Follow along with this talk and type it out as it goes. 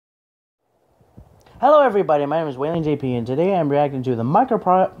Hello everybody, my name is Wayland JP and today I'm reacting to the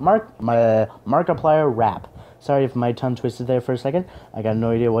Markiplier rap. Sorry if my tongue twisted there for a second. I got no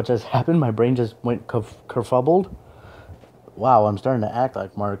idea what just happened. My brain just went kerfubbled. Wow, I'm starting to act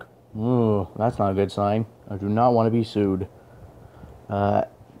like Mark. Ooh, that's not a good sign. I do not want to be sued.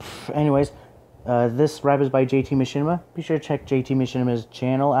 Anyways, this rap is by JT Machinima. Be sure to check JT Machinima's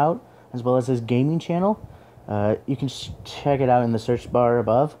channel out, as well as his gaming channel. You can check it out in the search bar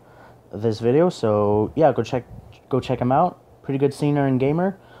above this video. So yeah, go check him out. Pretty good scener and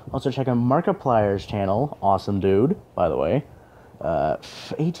gamer. Also check out Markiplier's channel. Awesome dude, by the way.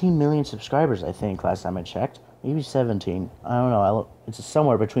 18 million subscribers, I think, last time I checked. Maybe 17. I don't know. It's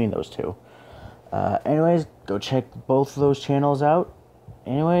somewhere between those two. Anyways, go check both of those channels out.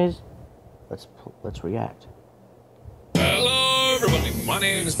 Anyways, let's react. Hello, everybody. My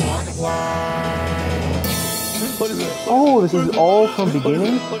name is Markiplier. What is it? Oh, this is all from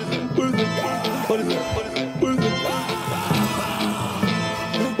beginning? What is it?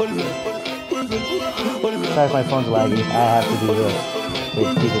 Sorry if my phone's laggy. I have to do this.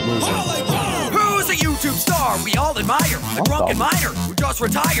 Wait, keep it moving. Who's a YouTube star we all admire? A drunken miner who just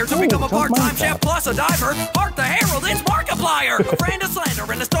retired to become a part-time chef plus a diver. Hark the herald, it's Markiplier. A friend of slander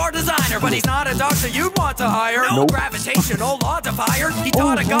and a star designer, but he's not a doctor you'd want to hire. No gravitational law defier. He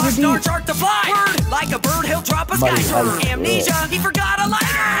taught a gosh darn shark to fly. Word, like a bird, he'll drop a sky turd. Amnesia, he forgot a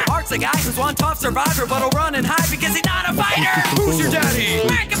lighter. Hark's a guy who's one tough survivor, but'll run and hide because he's not a fighter. Who's your daddy?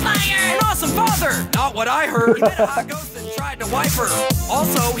 Markiplier. An awesome father. Not what I heard. He met a hot ghost and tried to wipe her.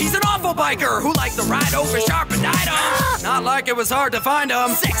 Also, he's an awful biker who likes to ride over sharpened items. Not like it was hard to find him.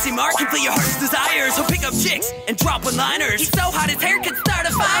 Sexy Mark can feel your heart's desires. He'll pick up chicks and drop one-liners. He's so hot his hair could start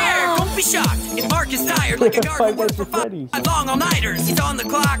a fire. Don't be shocked if Mark is tired like a guard who works for 5 long all-nighters. He's on the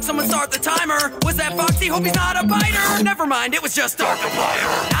clock, someone start the timer. Was that Foxy? Hope he's not a biter. Never mind, it was just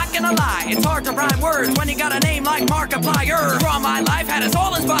Markiplier. Not gonna lie, it's hard to rhyme words when you got a name like Markiplier. Draw my life had us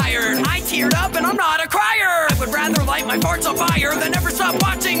all inspired. I teared up and I'm not a crier. I would rather light my farts on fire than ever stop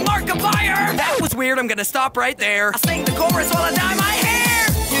watching Markiplier. That was weird, I'm gonna stop right there. I'll sing the chorus while I dye my hair.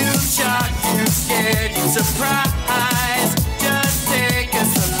 You shocked, you scared, you surprised. Just take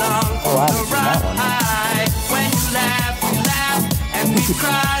us along for the ride. When you laugh, we laugh, and we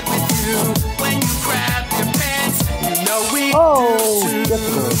cried with you. When you grab your pants, you know we do too.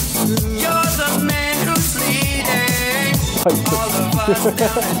 You're the man who's leading all of us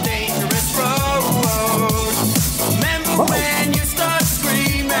down a dangerous road. Remember when you start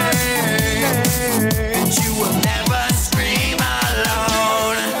screaming, you will never scream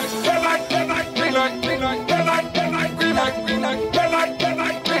alone.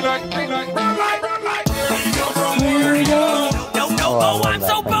 Oh, I'm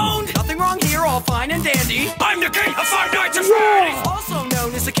so boned. Nothing wrong here, all fine and dandy. I'm the king of Five Nights at Freddy's. Also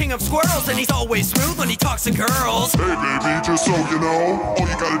known as the king of squirrels, and he's always smooth when he talks to girls. Hey baby, just so you know, all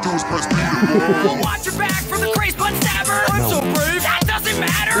you gotta do is press B to roll. Watch your back from the crazed bun stabber. I'm so brave, that doesn't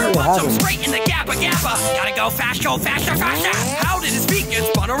matter. Watch him straight in the gappa gappa. Gotta go fast, go faster, faster. How did his feet get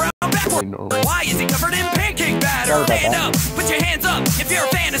spun around backward? Why is he covered in pancake batter? Stand up, put your hands up if you're a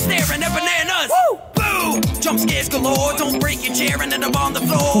fan of staring at bananas. Woo! Boo! Jump scares galore, don't break your chair and end up on the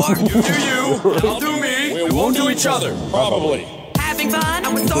floor. You do you, I'll do me. We won't do each other, probably. Having fun, I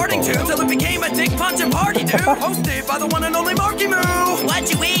was starting to, till it became a dick punching party, dude. Hosted by the one and only Markimoo. What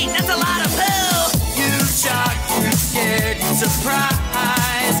you eat? That's a lot of poo. You shocked, you scared, you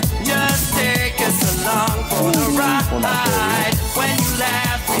surprised. Just take us along for the ride. When you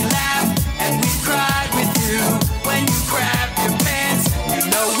laugh, we laugh, and we cried with you. When you grab your pants, you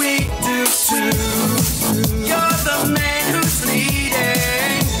know we do too. You're the man who's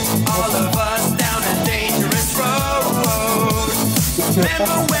leading all of us down a dangerous road.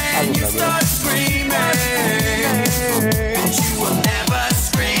 Remember when you start screaming, and you will never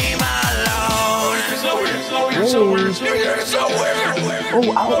scream alone. You're so weird, so weird, you're so weird.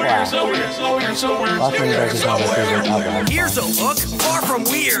 Oh, Outlaw. Here's a look, far from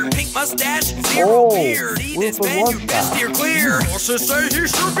weird. Pink mustache, zero beard. See this man, you best steer clear. Horses say he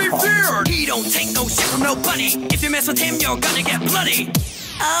should be feared. He don't take no shit from nobody. If you mess with him, you're gonna get bloody.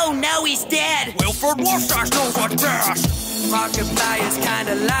 Oh no, he's dead. Wilford Warstash knows what dash. Markiplier's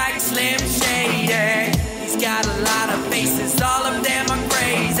kinda like Slim Shady. He's got a lot of faces, all of them are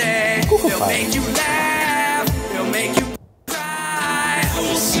crazy. They'll make you laugh, they'll make you cry. I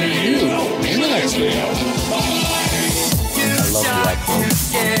will see you in the next video. You shocked, you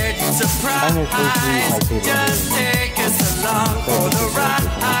scared, you surprised. Just take us along for the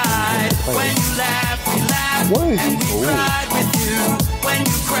ride. When you laugh, we laugh, and we cried with you. When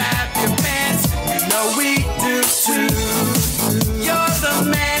you grab your pants, you know we do too. You're the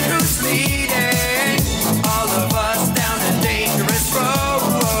man who's leading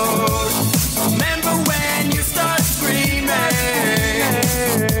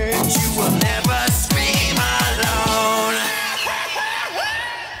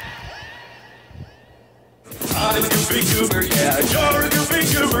I'm a goofy goober, yeah. You're a goofy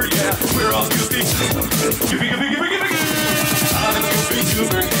goober, yeah. We're all goofy. Goofy, goofy, goofy, goofy. I'm a goofy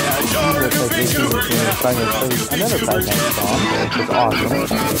goober, yeah. You're a goofy goober, yeah. Another Five Nights song, which is awesome.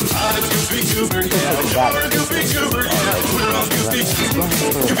 I'm a goofy goober, yeah. You're a goofy goober, yeah. We're all goofy.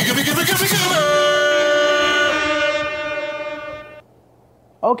 Goofy, goofy, goofy, goofy, goober.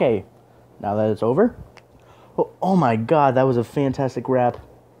 Okay, now that it's over. Oh my god, that was a fantastic rap.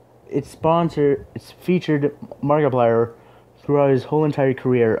 It's featured Markiplier throughout his whole entire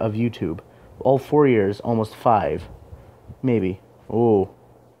career of YouTube. All 4 years, almost 5. Maybe. Ooh.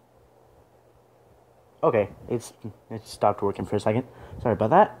 Okay, it stopped working for a second. Sorry about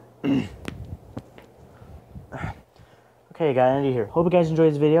that. Okay, got Andy here. Hope you guys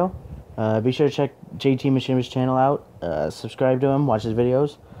enjoyed this video. Be sure to check JT Machinima's channel out. Subscribe to him, watch his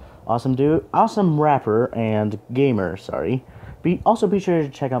videos. Awesome dude, awesome rapper and gamer, sorry. Also be sure to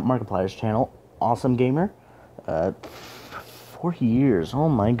check out Markiplier's channel, awesome gamer. 4 years, oh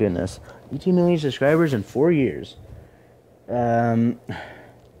my goodness. 18 million subscribers in 4 years. Markiplier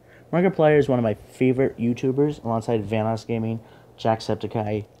is one of my favorite YouTubers, alongside Vanos Gaming,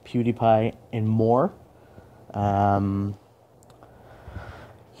 Jacksepticeye, PewDiePie, and more.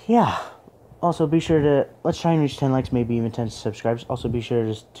 Yeah. Also, be sure to, let's try and reach 10 likes, maybe even 10 subscribers. Also, be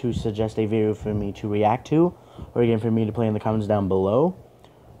sure to suggest a video for me to react to, or again, for me to play in the comments down below.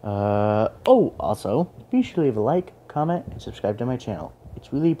 Also, be sure to leave a like, comment, and subscribe to my channel.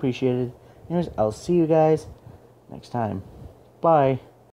 It's really appreciated. Anyways, I'll see you guys next time. Bye.